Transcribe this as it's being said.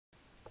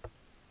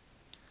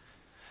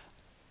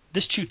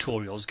This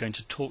tutorial is going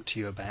to talk to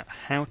you about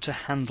how to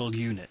handle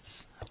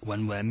units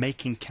when we're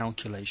making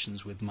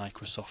calculations with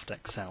Microsoft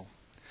Excel.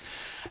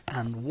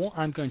 And what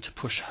I'm going to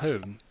push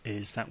home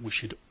is that we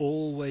should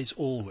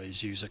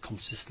always use a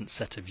consistent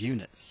set of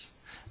units.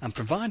 And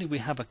provided we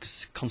have a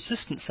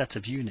consistent set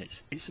of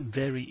units, it's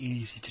very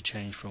easy to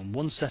change from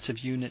one set of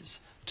units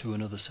to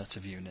another set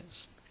of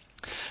units.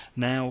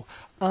 Now,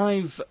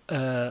 I've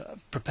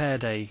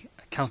prepared a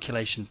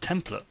calculation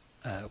template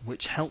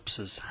which helps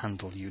us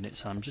handle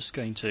units.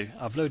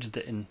 I've loaded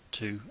it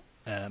into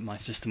my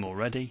system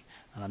already,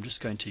 and I'm just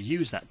going to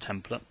use that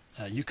template.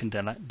 You can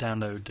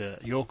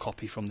download your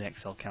copy from the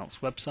Excel Calcs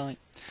website,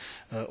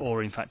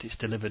 or in fact it's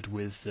delivered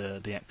with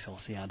the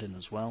XLC add-in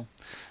as well.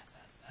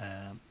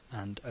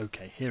 And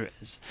okay, here it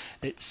is.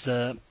 It's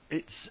a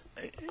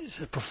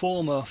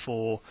performer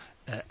for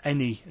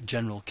any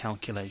general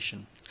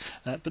calculation.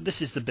 But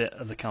this is the bit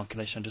of the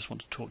calculation I just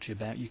want to talk to you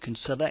about. You can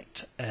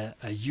select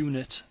a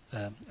unit,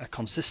 a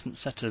consistent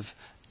set of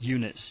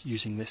units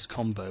using this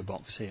combo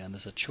box here, and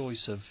there's a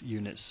choice of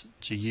units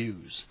to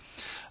use.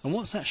 And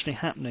what's actually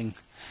happening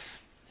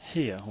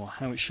here, or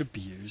how it should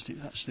be used,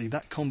 is actually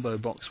that combo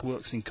box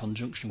works in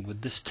conjunction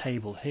with this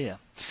table here.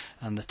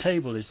 And the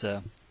table is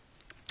a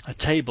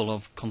table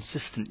of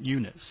consistent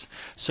units.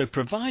 So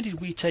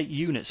provided we take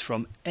units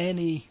from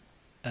any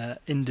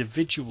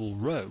individual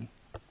row,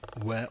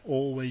 we're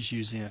always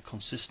using a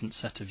consistent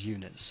set of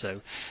units.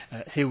 So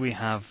here we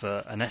have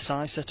an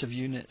SI set of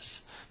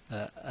units,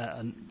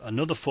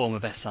 another form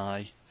of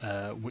SI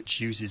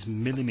which uses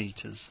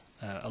millimeters.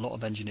 A lot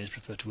of engineers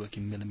prefer to work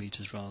in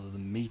millimeters rather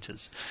than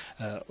meters.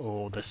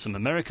 Or there's some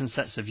American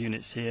sets of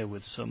units here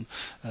with some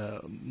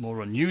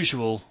more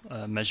unusual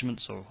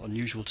measurements, or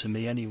unusual to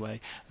me anyway.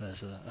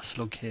 There's a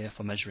slug here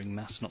for measuring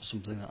mass, not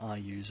something that I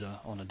use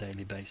on a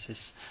daily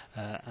basis,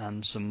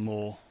 and some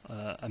more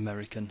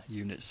American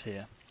units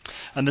here.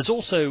 And there's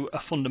also a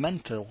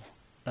fundamental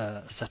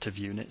set of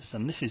units,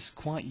 and this is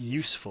quite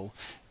useful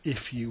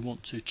if you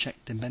want to check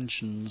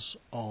dimensions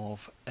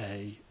of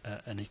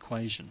an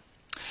equation.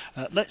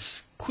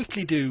 Let's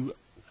quickly do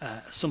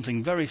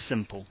something very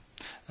simple.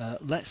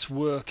 Let's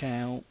work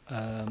out,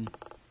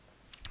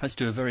 let's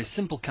do a very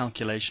simple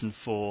calculation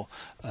for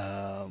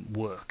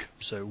work.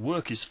 So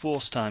work is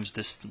force times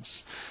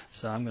distance.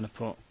 So I'm going to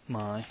put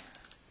my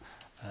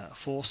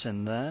force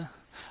in there,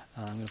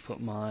 and I'm going to put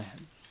my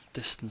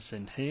distance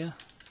in here,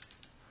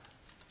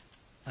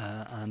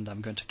 and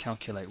I'm going to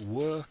calculate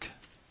work.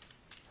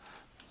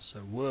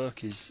 So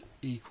work is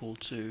equal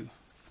to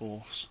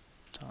force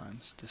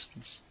times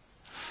distance.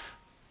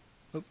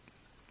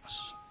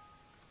 Oops,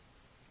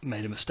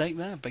 made a mistake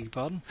there, beg your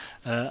pardon.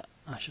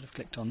 I should have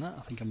clicked on that,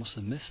 I think I must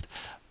have missed.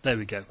 There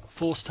we go,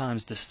 force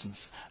times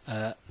distance.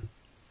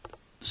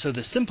 So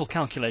the simple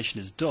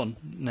calculation is done.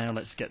 Now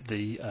let's get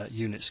the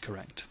units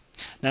correct.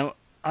 Now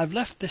I've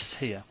left this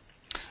here.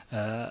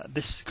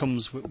 This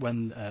comes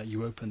when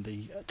you open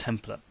the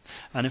template,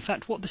 and in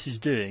fact what this is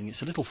doing,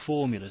 it's a little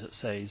formula that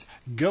says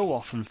go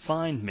off and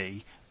find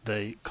me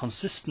the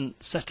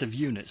consistent set of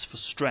units for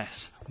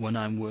stress when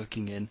I'm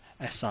working in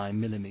SI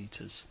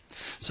millimeters.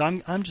 So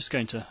I'm just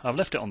going to, I've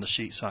left it on the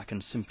sheet so I can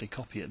simply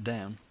copy it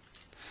down,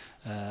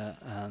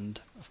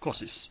 and of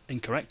course it's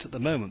incorrect at the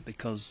moment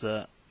because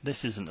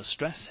this isn't a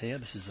stress here,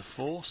 this is a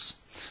force.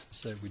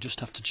 So we just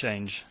have to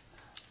change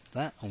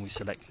that, and we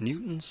select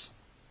newtons.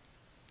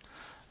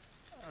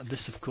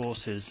 This of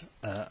course is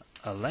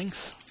a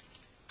length,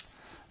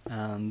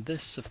 and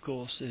this of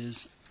course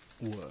is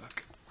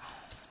work.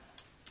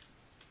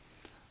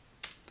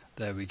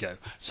 There we go.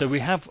 So we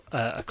have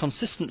a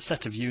consistent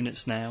set of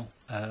units now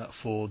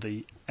for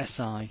the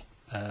SI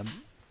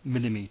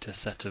millimeter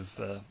set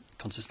of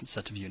consistent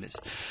set of units.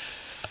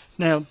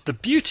 Now the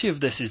beauty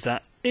of this is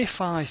that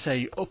if I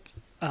say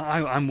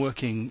I'm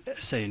working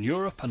say in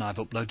Europe, and I've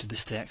uploaded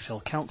this to the Excel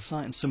Calcs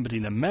site, and somebody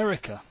in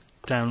America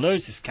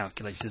downloads this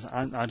calculation,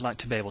 I'd like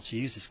to be able to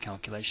use this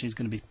calculation, is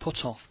going to be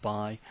put off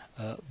by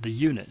the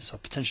units, or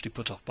potentially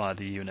put off by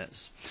the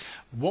units.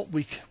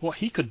 What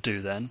he could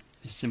do then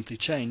is simply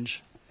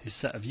change his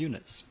set of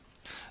units.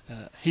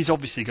 He's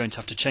obviously going to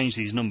have to change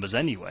these numbers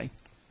anyway,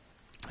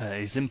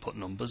 his input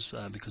numbers,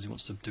 because he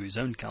wants to do his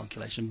own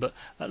calculation, but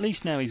at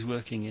least now he's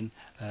working in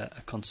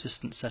a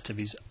consistent set of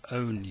his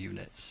own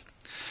units.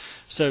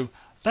 So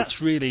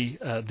that's really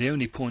the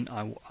only point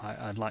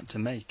I'd like to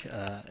make.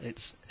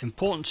 It's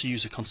important to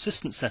use a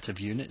consistent set of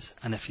units,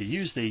 and if you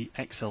use the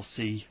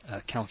XLC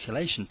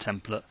calculation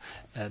template,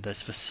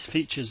 there's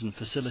features and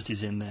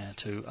facilities in there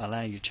to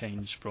allow you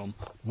change from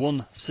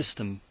one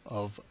system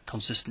of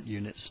consistent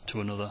units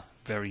to another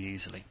very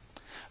easily.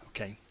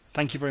 Okay,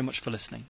 thank you very much for listening.